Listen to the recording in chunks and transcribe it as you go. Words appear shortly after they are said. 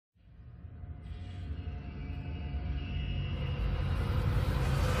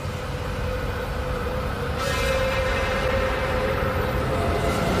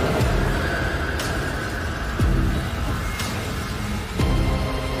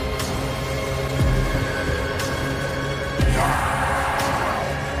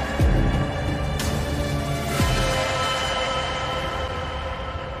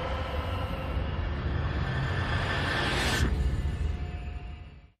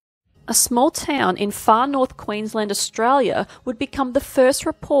A small town in far north Queensland, Australia, would become the first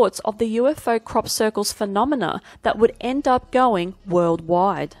reports of the UFO crop circles phenomena that would end up going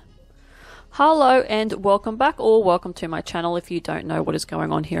worldwide. Hello and welcome back, or welcome to my channel. If you don't know what is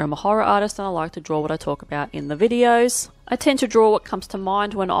going on here, I'm a horror artist and I like to draw what I talk about in the videos. I tend to draw what comes to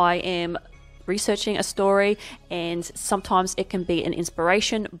mind when I am researching a story, and sometimes it can be an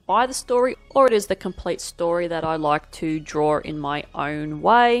inspiration by the story, or it is the complete story that I like to draw in my own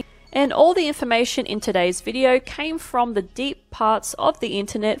way. And all the information in today's video came from the deep parts of the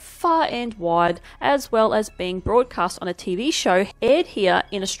internet, far and wide, as well as being broadcast on a TV show aired here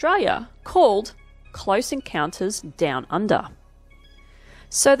in Australia called Close Encounters Down Under.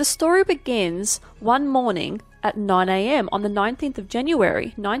 So the story begins one morning at 9 AM on the 19th of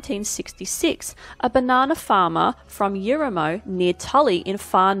January 1966. A banana farmer from Uniball near Tully in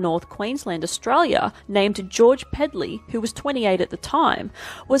far north Queensland, Australia, named George Pedley, who was 28 at the time,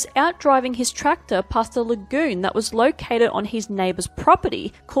 was out driving his tractor past a lagoon that was located on his neighbour's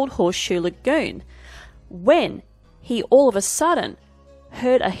property called Horseshoe Lagoon, when he all of a sudden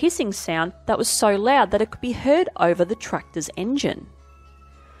heard a hissing sound that was so loud that it could be heard over the tractor's engine.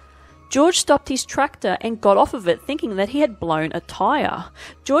 George stopped his tractor and got off of it thinking that he had blown a tyre.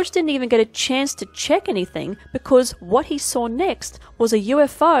 George didn't even get a chance to check anything because what he saw next was a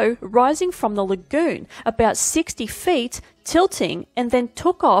UFO rising from the lagoon about 60 feet, tilting, and then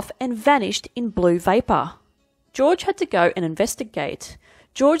took off and vanished in blue vapour. George had to go and investigate.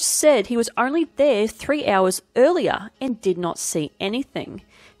 George said he was only there 3 hours earlier and did not see anything.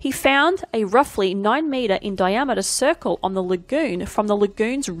 He found a roughly 9 metre in diameter circle on the lagoon from the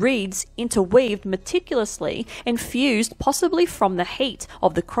lagoon's reeds interweaved meticulously and fused possibly from the heat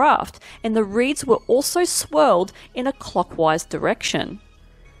of the craft, and the reeds were also swirled in a clockwise direction.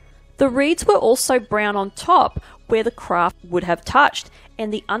 The reeds were also brown on top where the craft would have touched,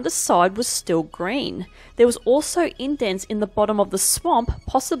 and the underside was still green. There was also indents in the bottom of the swamp,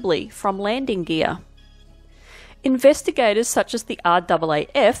 possibly from landing gear. Investigators such as the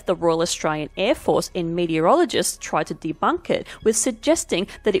RAAF, the Royal Australian Air Force, and meteorologists tried to debunk it with suggesting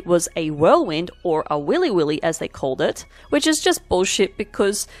that it was a whirlwind, or a willy-willy as they called it, which is just bullshit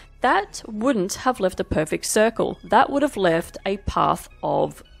because that wouldn't have left a perfect circle. That would have left a path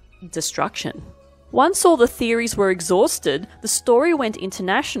of destruction. Once all the theories were exhausted, the story went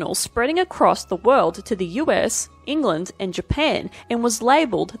international, spreading across the world to the US, England, and Japan, and was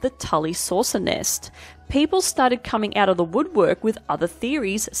labelled the Tully saucer nest. People started coming out of the woodwork with other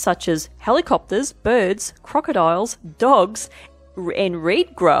theories such as helicopters, birds, crocodiles, dogs, and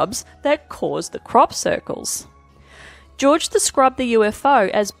reed grubs that caused the crop circles. George described the UFO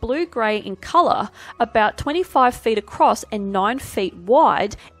as blue-grey in colour, about 25 feet across and 9 feet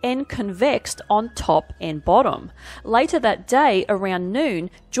wide, and convexed on top and bottom. Later that day, around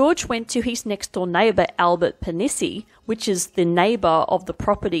noon, George went to his next-door neighbour Albert Panisi, which is the neighbour of the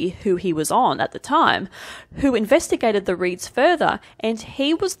property who he was on at the time, who investigated the reeds further, and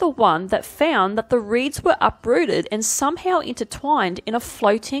he was the one that found that the reeds were uprooted and somehow intertwined in a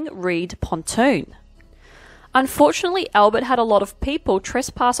floating reed pontoon. Unfortunately, Albert had a lot of people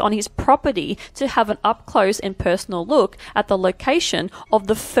trespass on his property to have an up-close and personal look at the location of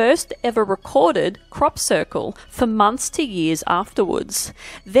the first ever recorded crop circle for months to years afterwards.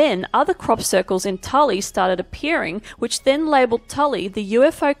 Then other crop circles in Tully started appearing, which then labelled Tully the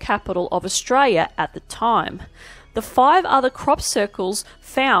UFO capital of Australia at the time. The 5 other crop circles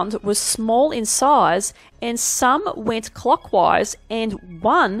found were small in size, and some went clockwise and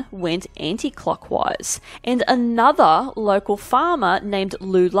one went anti-clockwise. And another local farmer named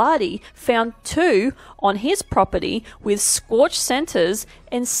Lou Lardy found 2 on his property with scorched centres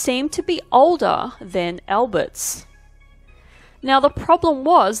and seemed to be older than Albert's. Now the problem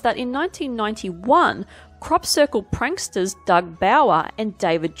was that in 1991, crop circle pranksters Doug Bauer and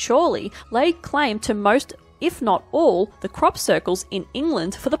David Chorley laid claim to most, if not all, the crop circles in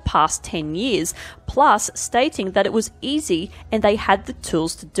England for the past 10 years, plus stating that it was easy and they had the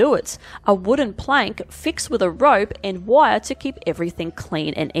tools to do it. A wooden plank fixed with a rope and wire to keep everything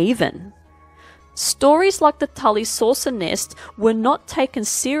clean and even. Stories like the Tully saucer nest were not taken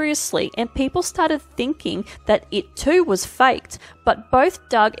seriously, and people started thinking that it too was faked, but both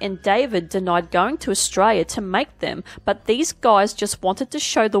Doug and David denied going to Australia to make them, but these guys just wanted to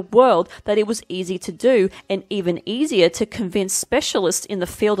show the world that it was easy to do, and even easier to convince specialists in the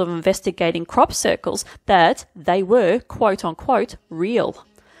field of investigating crop circles that they were quote-unquote real.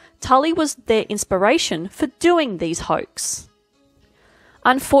 Tully was their inspiration for doing these hoax.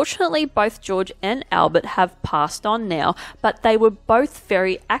 Unfortunately, both George and Albert have passed on now, but they were both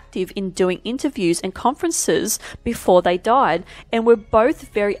very active in doing interviews and conferences before they died, and were both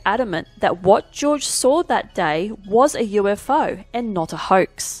very adamant that what George saw that day was a UFO and not a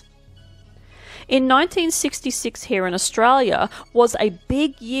hoax. In 1966 here in Australia was a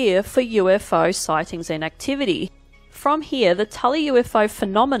big year for UFO sightings and activity. From here, the Tully UFO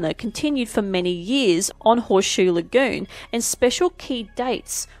phenomena continued for many years on Horseshoe Lagoon, and special key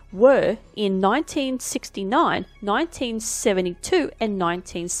dates were in 1969, 1972 and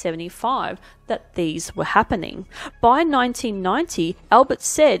 1975 that these were happening. By 1990, Albert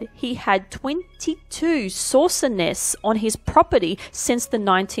said he had 22 saucer nests on his property since the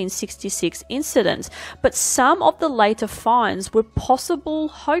 1966 incident, but some of the later finds were possible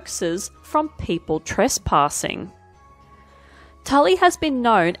hoaxes from people trespassing. Tully has been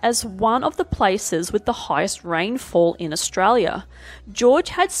known as one of the places with the highest rainfall in Australia. George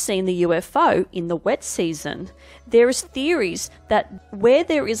had seen the UFO in the wet season. There is theories that where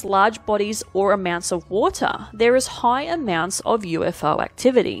there is large bodies or amounts of water, there is high amounts of UFO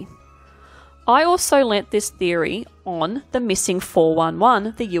activity. I also learnt this theory on The Missing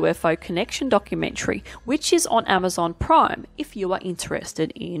 411, the UFO Connection documentary, which is on Amazon Prime if you are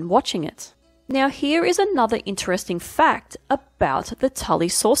interested in watching it. Now here is another interesting fact about the Tully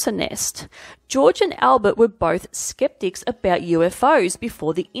saucer nest. George and Albert were both skeptics about UFOs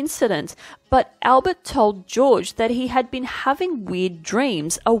before the incident, but Albert told George that he had been having weird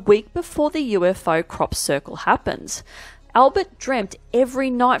dreams a week before the UFO crop circle happened. Albert dreamt every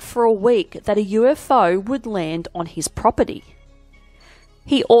night for a week that a UFO would land on his property.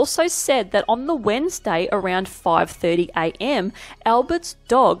 He also said that on the Wednesday around 5:30 a.m, Albert's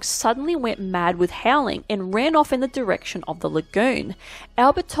dog suddenly went mad with howling and ran off in the direction of the lagoon.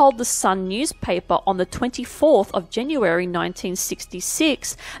 Albert told the Sun newspaper on the 24th of January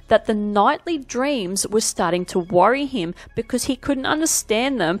 1966 that the nightly dreams were starting to worry him because he couldn't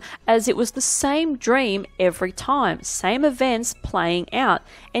understand them, as it was the same dream every time, same events playing out,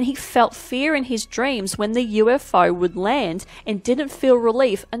 and he felt fear in his dreams when the UFO would land and didn't feel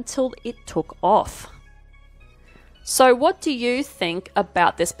relief until it took off. So what do you think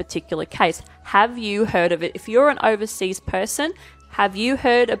about this particular case? Have you heard of it? If you're an overseas person, have you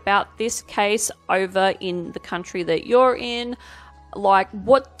heard about this case over in the country that you're in? Like,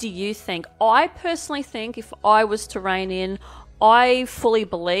 what do you think? I personally think if I was to rein in, I fully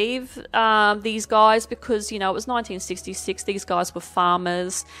believe these guys because, you know, it was 1966. These guys were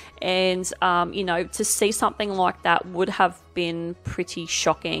farmers and, you know, to see something like that would have been pretty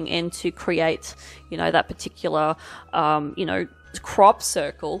shocking, and to create, you know, that particular, you know, crop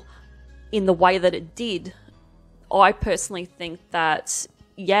circle in the way that it did. I personally think that,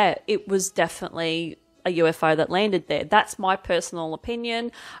 yeah, it was definitely a UFO that landed there. That's my personal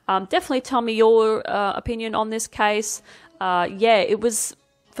opinion. Definitely tell me your opinion on this case. Yeah, it was,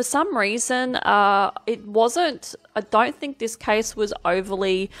 for some reason, it wasn't, I don't think this case was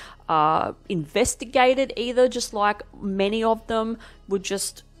overly investigated either, just like many of them were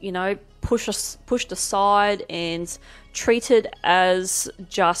just, you know, pushed aside and treated as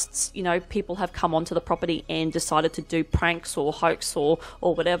just, you know, people have come onto the property and decided to do pranks or hoax or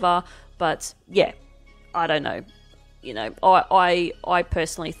whatever. But yeah, I don't know. You know, I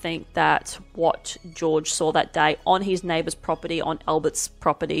personally think that what George saw that day on his neighbour's property, on Albert's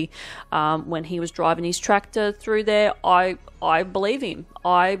property, when he was driving his tractor through there, I believe him.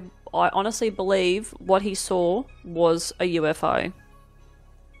 I honestly believe what he saw was a UFO.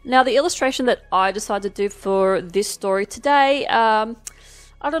 Now, the illustration that I decided to do for this story today,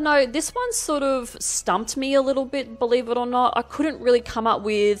 I don't know, this one sort of stumped me a little bit, believe it or not. I couldn't really come up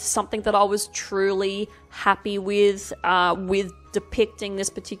with something that I was truly happy with depicting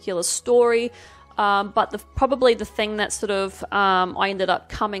this particular story. But probably the thing that sort of I ended up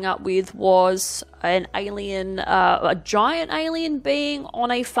coming up with was an alien, a giant alien being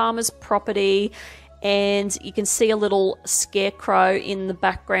on a farmer's property. And you can see a little scarecrow in the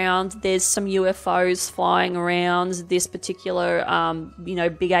background. There's some UFOs flying around this particular, you know,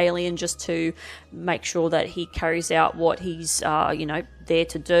 big alien, just to make sure that he carries out what he's, you know, there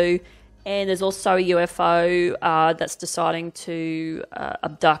to do. And there's also a UFO that's deciding to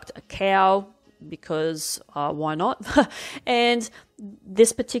abduct a cow because why not? And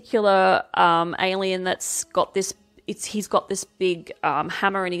this particular alien that's got this, he's got this big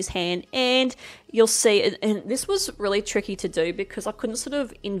hammer in his hand, and you'll see, and this was really tricky to do because I couldn't sort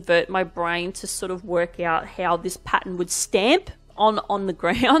of invert my brain to sort of work out how this pattern would stamp on the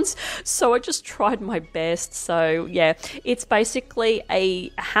ground. So I just tried my best. So yeah, it's basically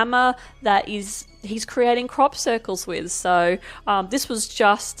a hammer that he's creating crop circles with. So this was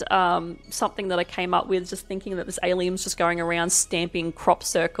just something that I came up with, just thinking that this alien was just going around stamping crop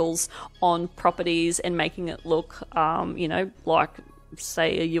circles on properties and making it look, you know, like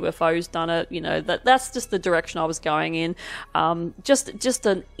say a UFO's done it. You know, that's just the direction I was going in. Just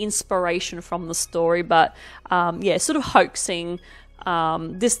an inspiration from the story, but yeah, sort of hoaxing.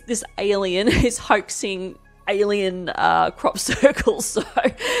 This alien is hoaxing alien crop circles. So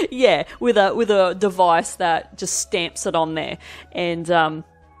yeah, with a device that just stamps it on there, and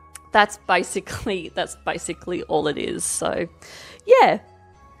that's basically all it is. So yeah,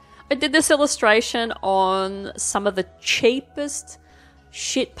 I did this illustration on some of the cheapest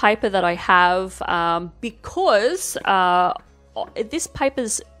shit paper that I have, because this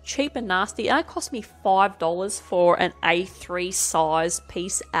paper's cheap and nasty. It cost me $5 for an A3 size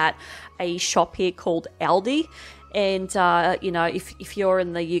piece at a shop here called Aldi. And you know, if you're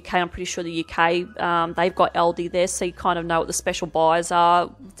in the UK, I'm pretty sure the UK, they've got Aldi there, so you kind of know what the special buys are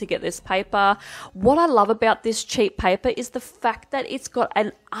to get this paper. What I love about this cheap paper is the fact that it's got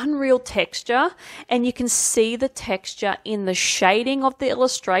an unreal texture, and you can see the texture in the shading of the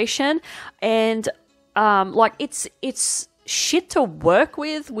illustration, and like it's shit to work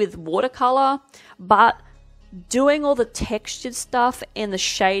with watercolor, but doing all the textured stuff and the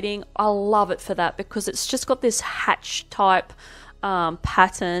shading, I love it for that, because it's just got this hatch type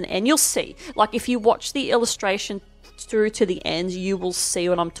pattern. And you'll see, like, if you watch the illustration through to the end, you will see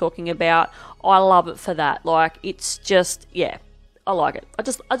what I'm talking about. I love it for that. Like, it's just, yeah, I like it. I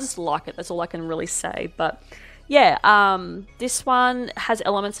just like it. That's all I can really say. But yeah, this one has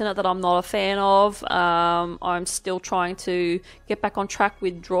elements in it that I'm not a fan of. I'm still trying to get back on track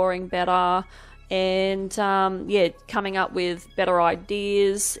with drawing better, and yeah, coming up with better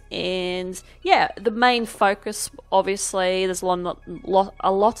ideas. And yeah, the main focus, obviously, there's not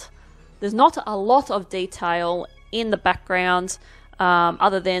a lot of detail in the background,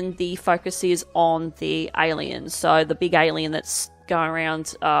 other than the focus is on the alien. So the big alien that's going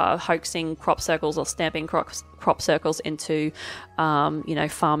around hoaxing crop circles or stamping crop circles into you know,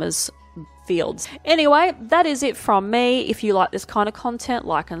 farmers' fields. Anyway, that is it from me. If you like this kind of content,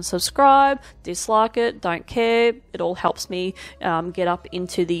 like and subscribe. Dislike it, don't care. It all helps me get up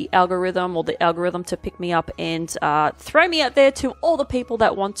into the algorithm, or the algorithm to pick me up and throw me out there to all the people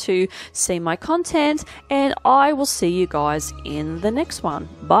that want to see my content. And I will see you guys in the next one.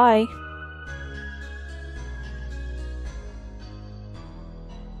 Bye.